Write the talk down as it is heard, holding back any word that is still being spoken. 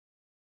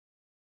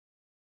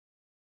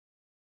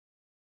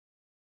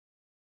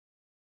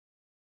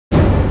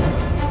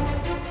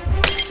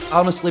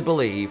honestly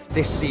believe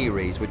this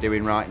series we're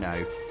doing right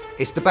now,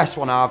 it's the best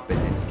one I've been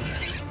in.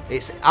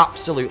 It's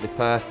absolutely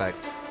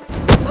perfect.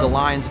 The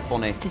lines are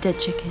funny. It's a dead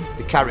chicken.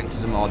 The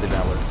characters are more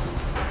developed.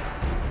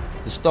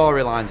 The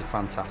storylines are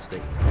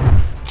fantastic.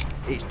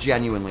 It's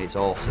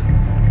awesome.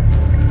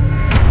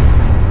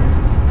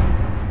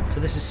 So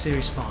this is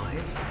series 5,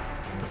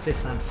 the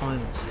 5th and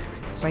final series.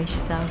 Brace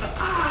yourselves.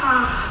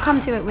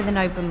 Come to it with an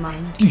open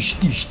mind.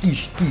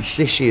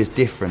 This year's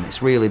different.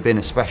 It's really been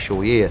a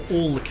special year.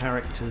 All the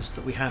characters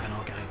that we have in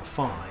our gang of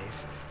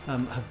 5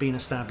 have been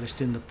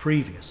established in the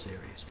previous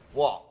series.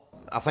 What?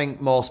 I think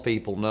most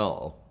people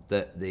know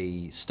that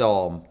the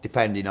storm,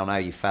 depending on how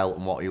you felt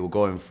and what you were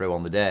going through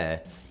on the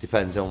day,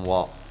 depends on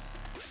what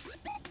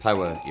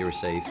power you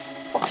receive.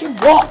 Fucking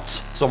what?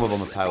 Some of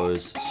them are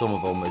powers, some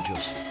of them are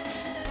just,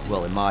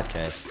 well, in my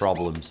case,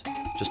 problems.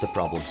 Just a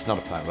problem. It's not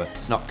a power.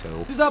 It's not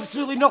cool. There's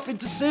absolutely nothing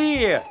to see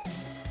here.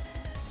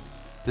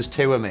 There's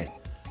 2 of me.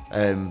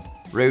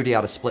 Rudy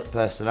had a split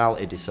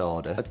personality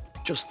disorder.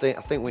 I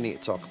think we need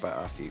to talk about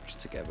our future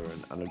together,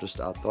 and I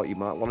thought you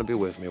might want to be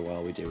with me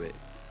while we do it.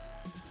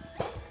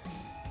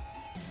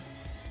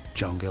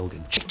 John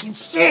Gilgan. Chicken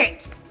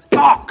shit!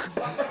 Fuck!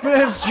 My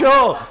name's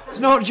Joe. It's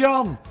not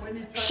John.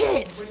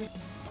 Shit!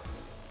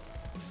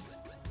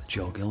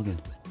 Joe Gilgan.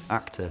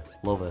 Actor,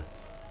 lover.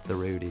 The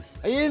Rudies.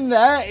 Are you in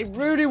there?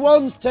 Rudy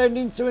One's turned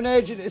into an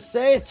agent of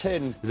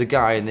Satan. There's a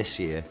guy in this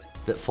year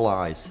that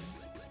flies.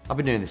 I've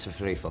been doing this for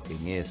 3 fucking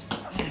years.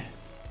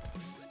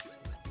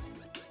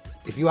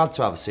 If you had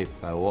to have a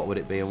superpower, what would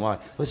it be and why?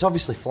 Well, it's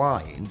obviously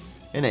flying,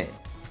 innit?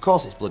 Of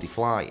course it's bloody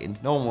flying.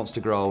 No one wants to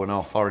grow an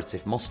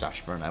authoritative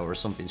moustache for an hour or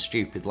something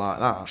stupid like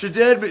that. She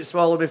dared me to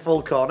swallow me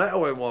full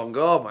cornetto in one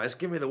go, mate. It's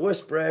giving me the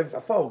worst brain. I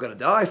thought I was going to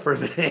die for a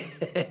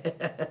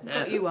minute.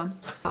 Got you one.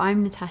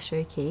 I'm Natasha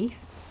O'Keefe,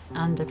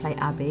 and I play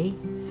Abby.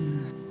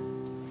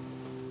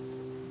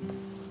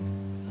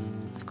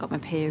 I've got my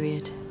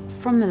period.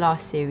 From the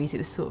last series, it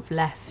was sort of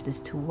left as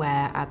to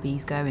where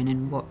Abby's going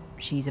and what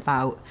she's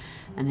about,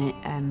 and it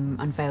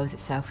unveils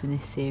itself in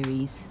this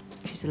series.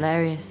 She's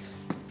hilarious.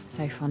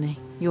 So funny.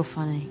 You're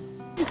funny.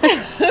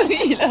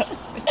 Yeah,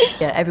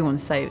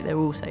 they're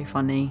all so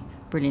funny.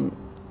 Brilliant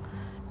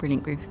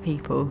group of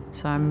people.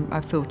 So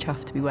I feel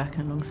chuffed to be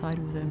working alongside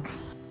with them.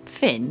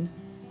 Finn?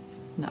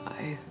 No.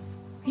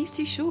 He's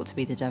too short to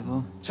be the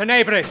devil.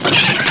 Tenebris!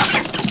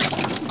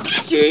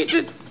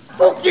 Jesus!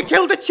 Fuck, you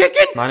killed a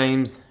chicken! My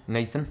name's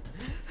Nathan.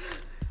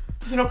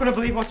 You're not going to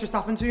believe what just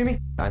happened to me.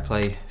 I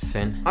play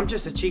Finn. I'm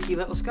just a cheeky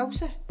little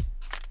scouser.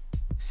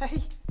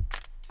 Hey.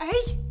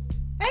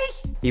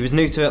 He was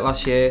new to it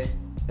last year,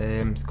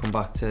 to come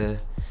back to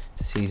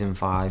season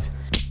 5.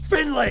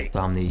 Finley!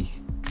 I'm the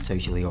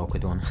socially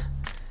awkward one.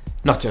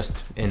 Not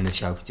just in the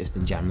show, just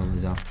in general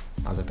as well,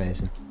 as a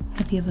person.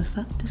 Have you ever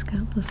fucked a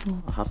scout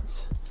before? I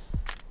haven't.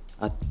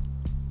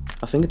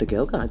 I fingered the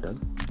girl guy though.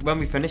 When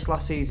we finished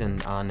last season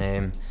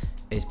and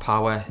his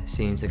power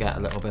seems to get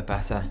a little bit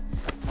better,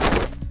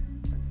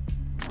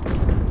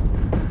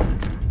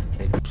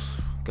 it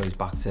goes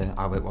back to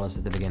how it was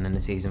at the beginning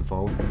of season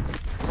 4.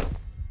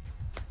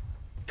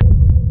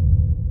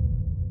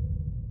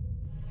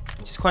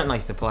 Which is quite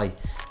nice to play,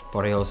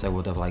 but I also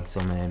would have liked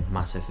some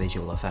massive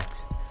visual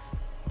effects.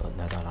 But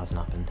no, that hasn't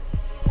happened.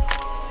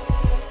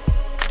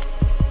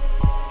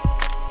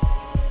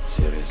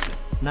 Seriously?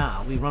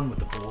 Now we run with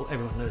the ball,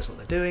 everyone knows what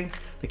they're doing,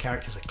 the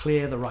characters are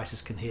clear, the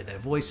writers can hear their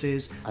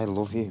voices. I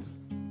love you.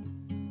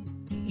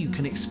 You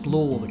can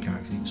explore the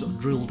characters, you can sort of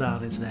drill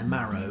down into their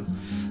marrow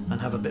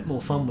and have a bit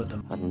more fun with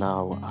them. And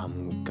now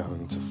I'm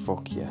going to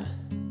fuck you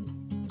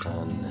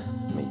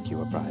and make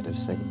you a bride of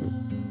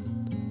Satan.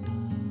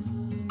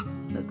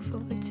 Look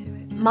forward to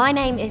it. My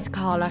name is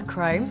Carla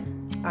Crow,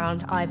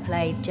 and I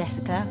play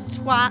Jessica.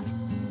 Twat.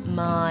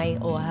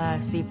 Her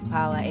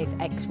superpower is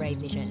X-ray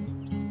vision.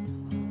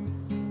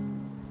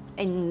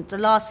 In the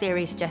last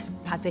series, Jess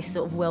had this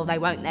sort of will they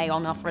won't they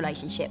on off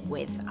relationship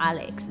with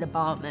Alex, the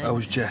barman. That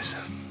was Jess.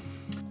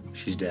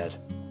 She's dead.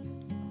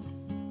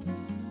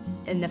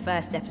 In the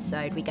first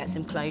episode, we get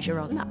some closure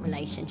on that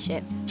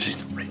relationship. She's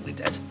not really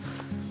dead.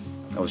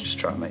 I was just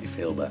trying to make you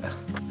feel better.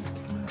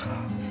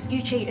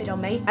 You cheated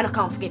on me, and I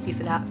can't forgive you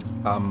for that.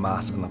 I'm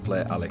Matt, and I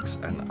play Alex,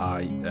 and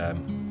I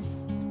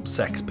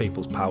sex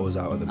people's powers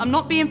out of them. I'm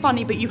not being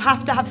funny, but you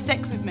have to have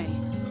sex with me.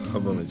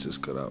 I've only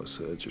just got out of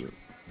surgery.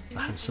 The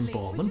handsome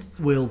barman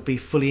will be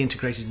fully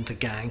integrated into the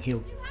gang.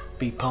 He'll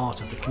be part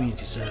of the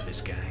community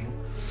service gang.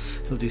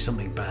 He'll do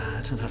something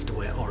bad and have to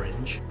wear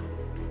orange.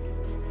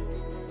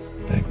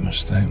 Big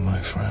mistake, my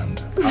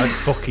friend. I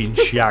fucking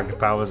shag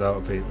powers out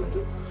of people.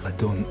 I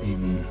don't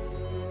even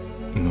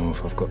know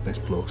if I've got this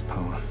bloke's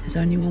power. There's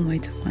only one way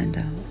to find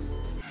out.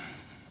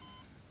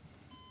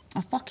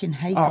 I fucking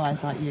hate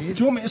guys like you. Do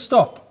you want me to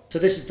stop? So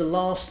this is the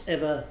last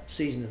ever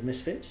season of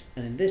Misfits,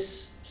 and in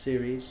this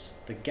series,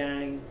 the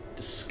gang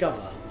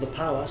discover the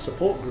power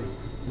support group.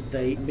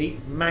 They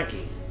meet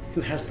Maggie,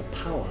 who has the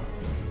power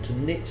to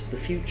knit the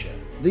future.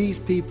 These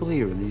people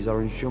here in these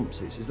orange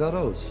jumpsuits, is that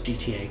us?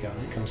 GTA guy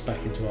comes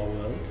back into our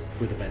world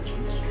with a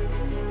vengeance.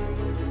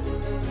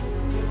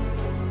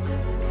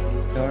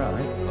 You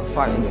alright?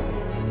 fighting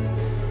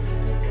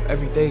it.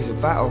 Every day's a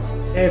battle.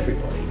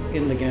 Everybody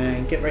in the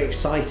gang get very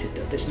excited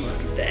that this might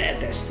be their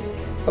destiny.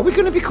 Are we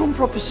going to become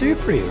proper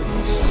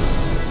superheroes?